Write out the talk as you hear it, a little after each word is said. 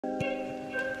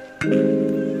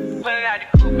Pulling out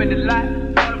the coupe in the lot,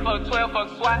 going for a 12 fuck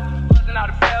swat, busting all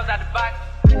the bells out the box.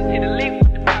 I just hit a lick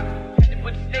with the box, had to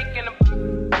put the stick in the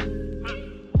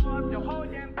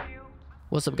box.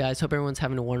 What's up, guys? Hope everyone's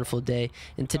having a wonderful day.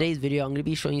 In today's video, I'm going to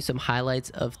be showing you some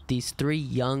highlights of these three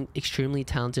young, extremely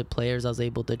talented players I was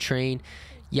able to train.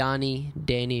 Yanni,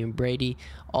 Danny, and Brady,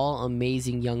 all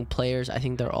amazing young players. I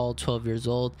think they're all 12 years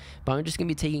old. But I'm just going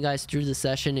to be taking you guys through the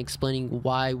session, explaining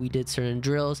why we did certain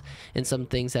drills and some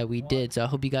things that we did. So I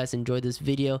hope you guys enjoyed this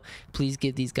video. Please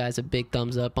give these guys a big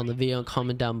thumbs up on the video and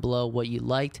comment down below what you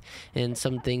liked and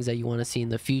some things that you want to see in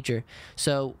the future.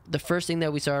 So the first thing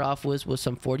that we started off with was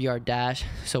some 40-yard dash.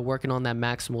 So working on that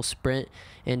maximal sprint.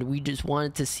 And we just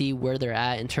wanted to see where they're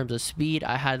at in terms of speed.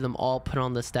 I had them all put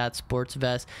on the STATSports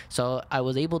vest, so I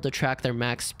was able to track their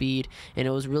max speed, and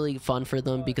it was really fun for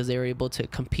them because they were able to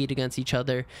compete against each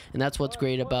other. And that's what's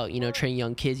great about, training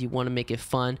young kids. You want to make it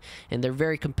fun, and they're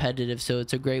very competitive, so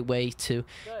it's a great way to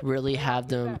really have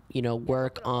them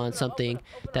work on something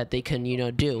that they can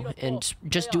do. And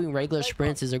just doing regular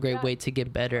sprints is a great way to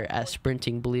get better at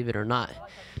sprinting, believe it or not.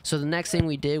 So the next thing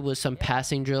we did was some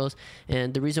passing drills,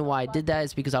 and the reason why I did that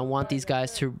is because I want these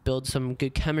guys to build some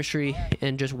good chemistry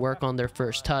and just work on their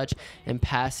first touch and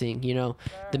passing.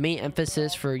 The main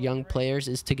emphasis for young players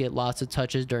is to get lots of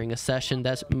touches during a session.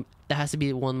 That has to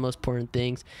be one of the most important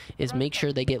things, is make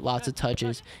sure they get lots of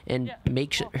touches and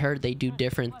make sure they do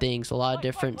different things, a lot of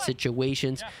different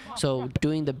situations. So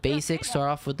doing the basics, start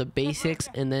off with the basics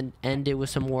and then end it with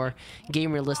some more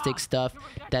game realistic stuff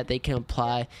that they can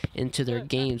apply into their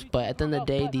games. But at the end of the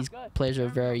day, these players are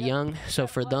very young, so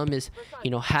for them is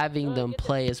having them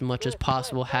play as much as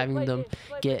possible, having them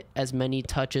get as many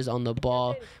touches on the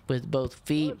ball with both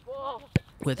feet,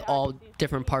 with all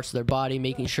different parts of their body,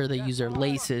 making sure they use their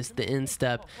laces, the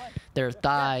instep, their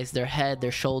thighs, their head,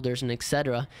 their shoulders, and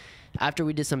etc. After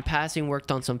we did some passing,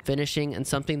 worked on some finishing, and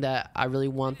something that I really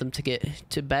want them to get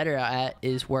to better at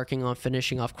is working on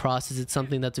finishing off crosses. It's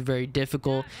something that's very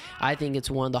difficult. I think it's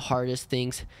one of the hardest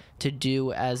things to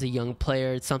do as a young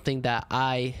player. It's something that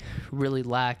I really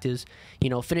lacked, is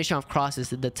finishing off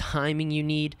crosses, the timing you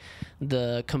need,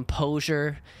 the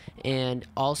composure, and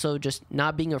also just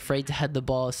not being afraid to head the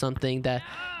ball is something that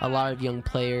a lot of young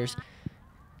players,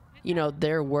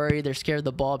 they're worried, they're scared of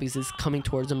the ball because it's coming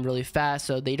towards them really fast,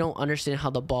 so they don't understand how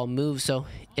the ball moves. So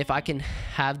if I can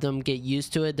have them get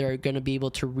used to it, they're going to be able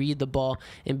to read the ball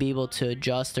and be able to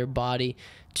adjust their body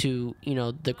to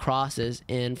the crosses.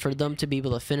 And for them to be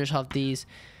able to finish off these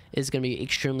is going to be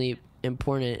extremely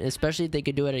important, and especially if they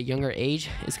could do it at a younger age.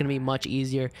 It's going to be much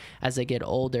easier as they get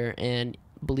older. And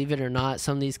believe it or not,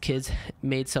 some of these kids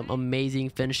made some amazing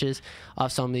finishes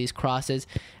off some of these crosses.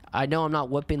 I know I'm not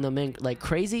whipping them in like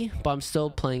crazy, but I'm still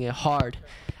playing it hard.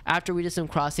 After we did some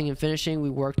crossing and finishing, we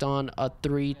worked on a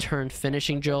 3-turn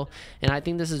finishing drill, and I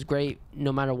think this is great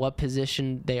no matter what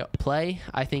position they play.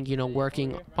 I think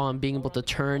working on being able to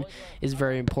turn is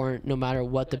very important no matter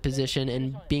what the position,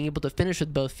 and being able to finish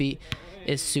with both feet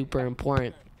is super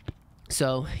important.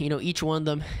 So each one of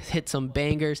them hit some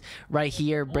bangers. Right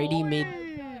here, Brady made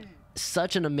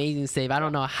such an amazing save. I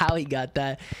don't know how he got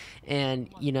that. And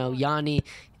Yanni,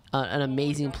 an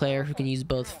amazing player who can use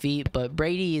both feet, but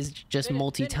Brady is just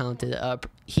multi-talented.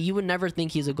 You would never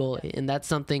think he's a goalie, and that's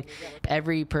something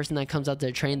every person that comes out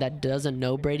to train that doesn't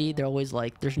know Brady, they're always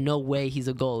like, there's no way he's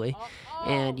a goalie.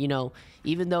 And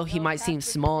even though he might seem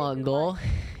small on goal,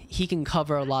 he can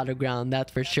cover a lot of ground,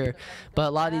 that's for sure. But a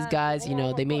lot of these guys,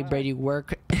 they made Brady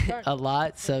work a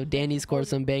lot. So Danny scored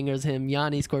some bangers,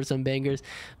 Yanni scored some bangers.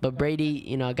 But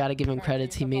Brady, I got to give him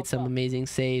credits. He made some amazing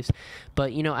saves.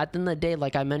 But, at the end of the day,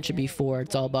 like I mentioned before,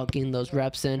 it's all about getting those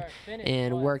reps in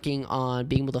and working on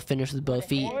being able to finish with both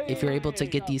feet. If you're able to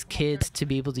get these kids to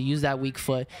be able to use that weak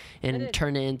foot and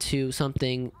turn it into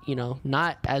something,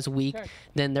 not as weak,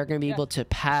 then they're going to be able to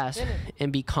pass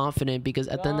and be confident, because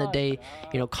at the end of the day,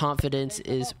 confidence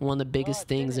is one of the biggest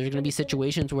things. There's going to be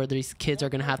situations where these kids are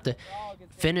going to have to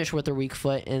finish with their weak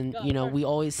foot, and we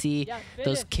always see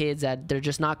those kids that they're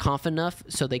just not confident enough,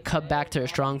 so they cut back to their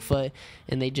strong foot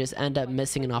and they just end up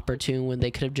missing an opportunity when they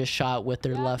could have just shot with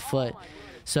their left foot.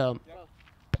 So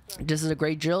this is a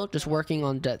great drill, just working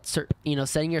on that,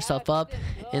 setting yourself up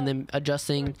and then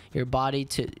adjusting your body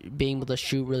to being able to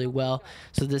shoot really well.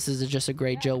 So this is just a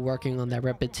great drill, working on that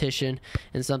repetition,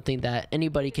 and something that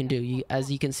anybody can do. As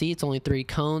you can see, it's only 3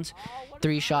 cones,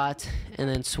 3 shots, and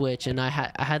then switch. And I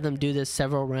had them do this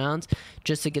several rounds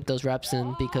just to get those reps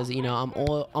in, because I'm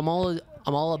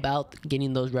all about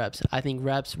getting those reps. I think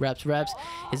reps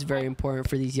is very important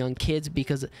for these young kids,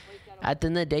 because at the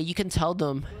end of the day, you can tell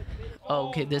them, oh,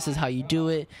 okay, this is how you do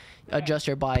it, adjust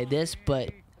your body this, but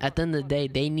at the end of the day,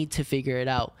 they need to figure it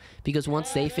out, because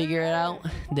once they figure it out,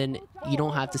 then you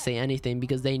don't have to say anything,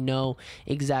 because they know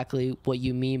exactly what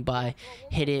you mean by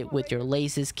hit it with your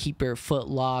laces, keep your foot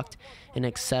locked, and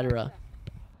etc.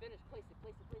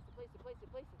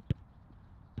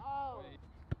 Oh,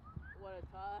 what a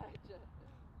touch.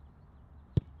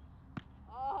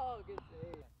 Oh, good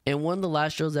save. And one of the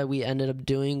last drills that we ended up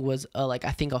doing was I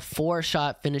think a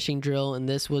 4-shot finishing drill, and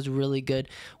this was really good,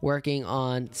 working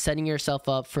on setting yourself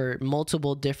up for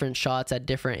multiple different shots at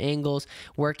different angles,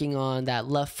 working on that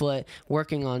left foot,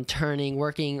 working on turning,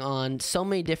 working on so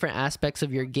many different aspects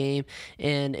of your game.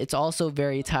 And it's also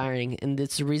very tiring, and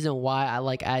it's the reason why I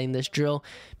like adding this drill,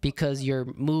 because you're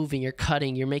moving, you're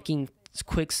cutting, you're making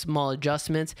quick small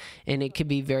adjustments, and it can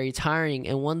be very tiring.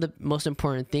 And one of the most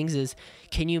important things is,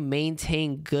 can you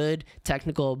maintain good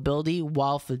technical ability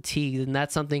while fatigued? And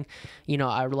that's something, you know,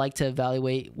 I would like to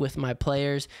evaluate with my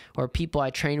players or people I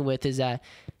train with, is that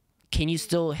can you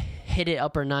still hit it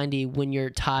upper 90 when you're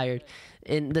tired?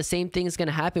 And the same thing is going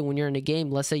to happen when you're in a game.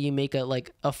 Let's say you make a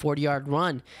 40-yard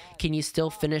run. Can you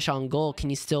still finish on goal? Can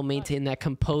you still maintain that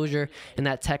composure and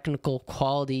that technical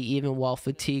quality even while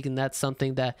fatigued? And that's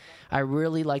something that I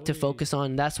really like to focus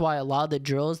on. And that's why a lot of the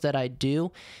drills that I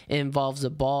do involves the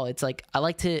ball. It's like I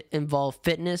like to involve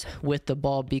fitness with the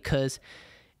ball, because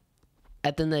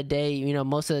at the end of the day, you know,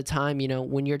 most of the time, you know,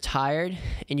 when you're tired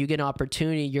and you get an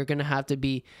opportunity, you're going to have to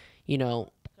be, you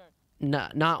know,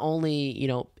 not only, you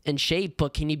know, in shape,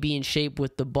 but can you be in shape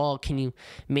with the ball? Can you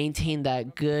maintain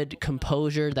that good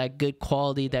composure, that good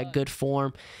quality, that good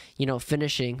form, you know,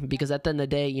 finishing? Because at the end of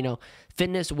the day, you know,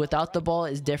 fitness without the ball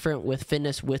is different with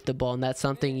fitness with the ball. And that's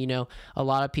something, you know, a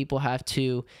lot of people have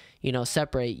to, you know,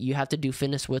 separate. You have to do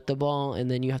fitness with the ball, and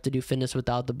then you have to do fitness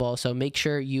without the ball. So make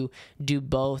sure you do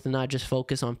both and not just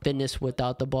focus on fitness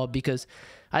without the ball, because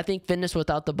I think fitness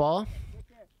without the ball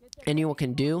anyone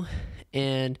can do,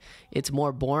 and it's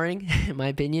more boring in my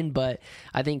opinion. But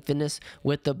I think fitness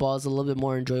with the ball is a little bit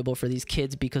more enjoyable for these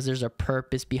kids, because there's a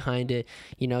purpose behind it.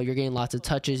 You know, you're getting lots of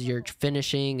touches, you're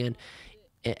finishing, and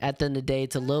at the end of the day,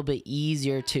 it's a little bit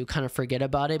easier to kind of forget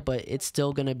about it, but it's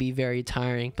still going to be very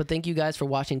tiring. But thank you guys for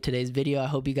watching today's video. I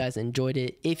hope you guys enjoyed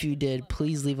it. If you did,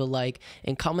 please leave a like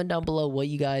and comment down below what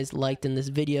you guys liked in this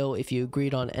video, if you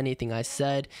agreed on anything I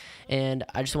said. And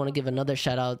I just want to give another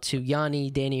shout out to Yanni,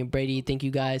 Danny, and Brady. Thank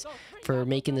you guys for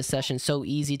making this session so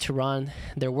easy to run.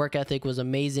 Their work ethic was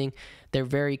amazing. They're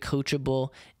very coachable,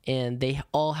 and they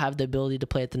all have the ability to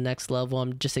play at the next level.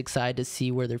 I'm just excited to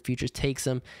see where their future takes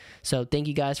them. So thank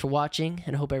you guys for watching,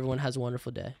 and I hope everyone has a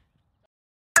wonderful day.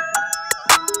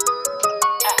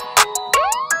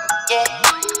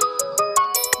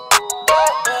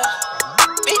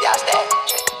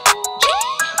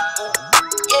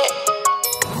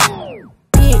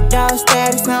 Big dog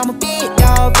status, I'm a big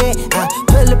dog vet. I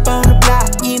pull up on the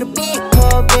block in a big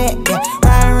Corvette.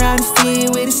 Ride around the city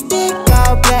with a stick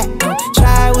all black.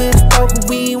 Try with a stroke,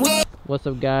 we win. What's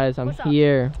up, guys? I'm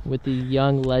here with the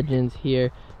young legends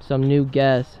here. Some new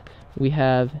guests. We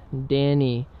have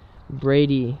Danny,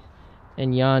 Brady,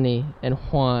 and Yanni, and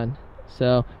Juan.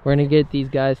 So we're gonna get these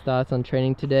guys' thoughts on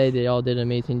training today. They all did an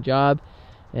amazing job,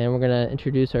 and we're gonna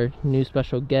introduce our new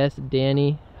special guest,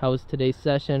 Danny. How was today's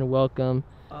session? Welcome.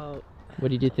 Oh,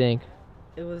 What did you think?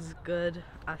 it was good.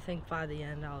 I think by the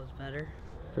end I was better.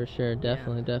 For sure,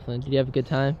 definitely. Did you have a good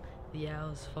time? Yeah, it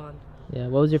was fun. Yeah.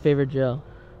 What was your favorite drill?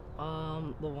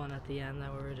 The one at the end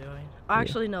that we were doing.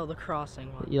 Actually, no, the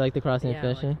crossing one. You like the crossing Yeah, and I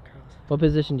like finishing? the crossing. What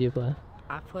position do you play?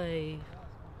 I play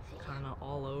kind of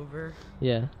all over.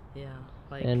 Yeah. Yeah,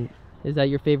 like. And is that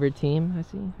your favorite team? I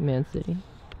see Man City.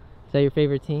 Is that your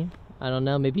favorite team? I don't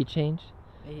know. Maybe change.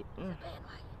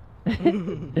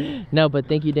 No, but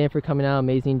thank you, Dan, for coming out.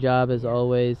 Amazing job as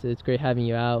always. It's great having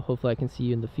you out. Hopefully I can see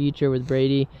you in the future with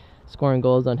Brady, scoring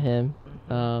goals on him.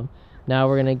 Now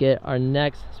we're gonna get our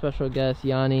next special guest,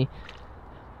 Yanni.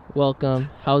 Welcome.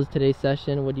 How was today's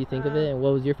session? What do you think of it? And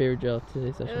what was your favorite drill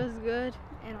today's session? It was good,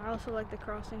 and I also like the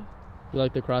crossing. You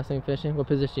like the crossing fishing? What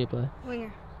position do you play?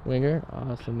 Winger. Winger?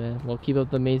 Awesome, man. Well, keep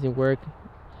up the amazing work.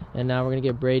 And now we're gonna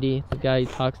get Brady, the guy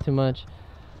who talks too much.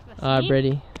 That's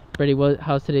me? Brady,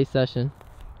 how's today's session?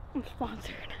 I'm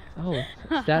sponsored. Oh,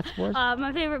 STATSports?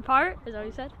 My favorite part is what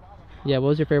you said. Yeah, what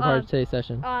was your favorite part of today's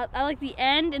session? I like the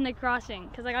end and the crossing,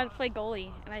 because I got to play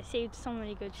goalie, and I saved so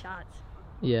many good shots.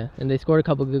 Yeah, and they scored a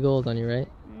couple good goals on you, right?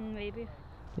 Maybe.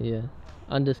 Yeah.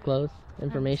 Undisclosed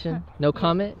information? No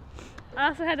comment? I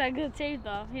also had that good save,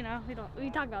 though. You know, we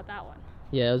talk about that one.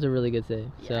 Yeah, it was a really good save.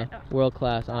 Yeah, So, world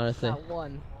class, honestly.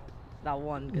 That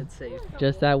one good save.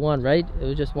 Just that one, right? It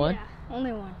was just one? Yeah,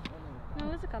 only one. No,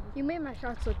 it was a couple. You made my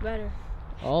shots look better.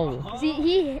 Oh.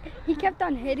 See, he kept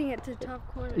on hitting it to top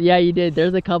corner. Yeah, you did.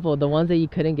 There's a couple. The ones that you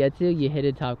couldn't get to, you hit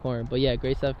it top corner. But yeah,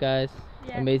 great stuff, guys.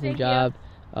 Yeah, Amazing thank job.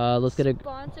 Let's get a.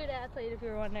 Sponsored athlete, if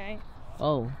you're wondering.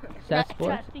 Oh, STATSports.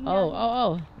 Trusting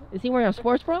Oh. Is he wearing a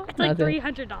sports bra? It's like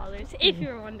 $300, if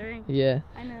you're wondering. Yeah.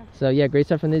 I know. So yeah, great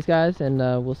stuff from these guys, and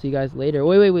we'll see you guys later.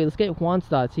 Wait. Let's get Juan's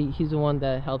thoughts. He's the one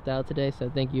that helped out today, so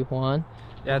thank you, Juan.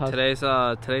 Yeah, today's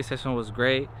session was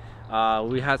great.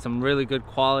 We had some really good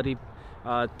quality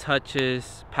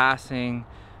touches, passing.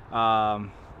 The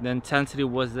intensity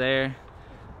was there.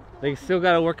 They still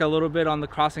got to work a little bit on the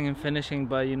crossing and finishing,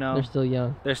 but you know, they're still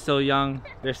young. They're still young.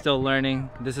 They're still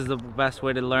learning. This is the best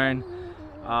way to learn.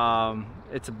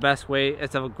 It's the best way.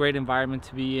 It's a great environment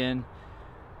to be in.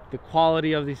 The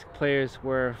quality of these players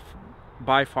were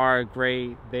by far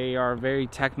great. They are very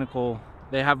technical.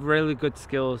 They have really good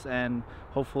skills, and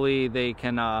hopefully they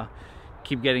can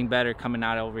keep getting better coming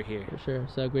out over here. For sure.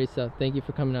 So great stuff. Thank you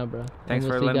for coming out, bro. Thanks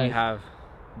for letting me have.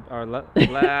 Or let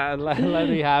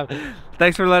me have.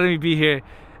 Thanks for letting me be here.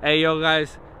 Hey, yo,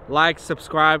 guys, like,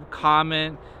 subscribe,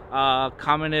 comment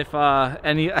if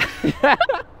any.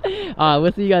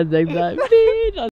 We'll see you guys next time.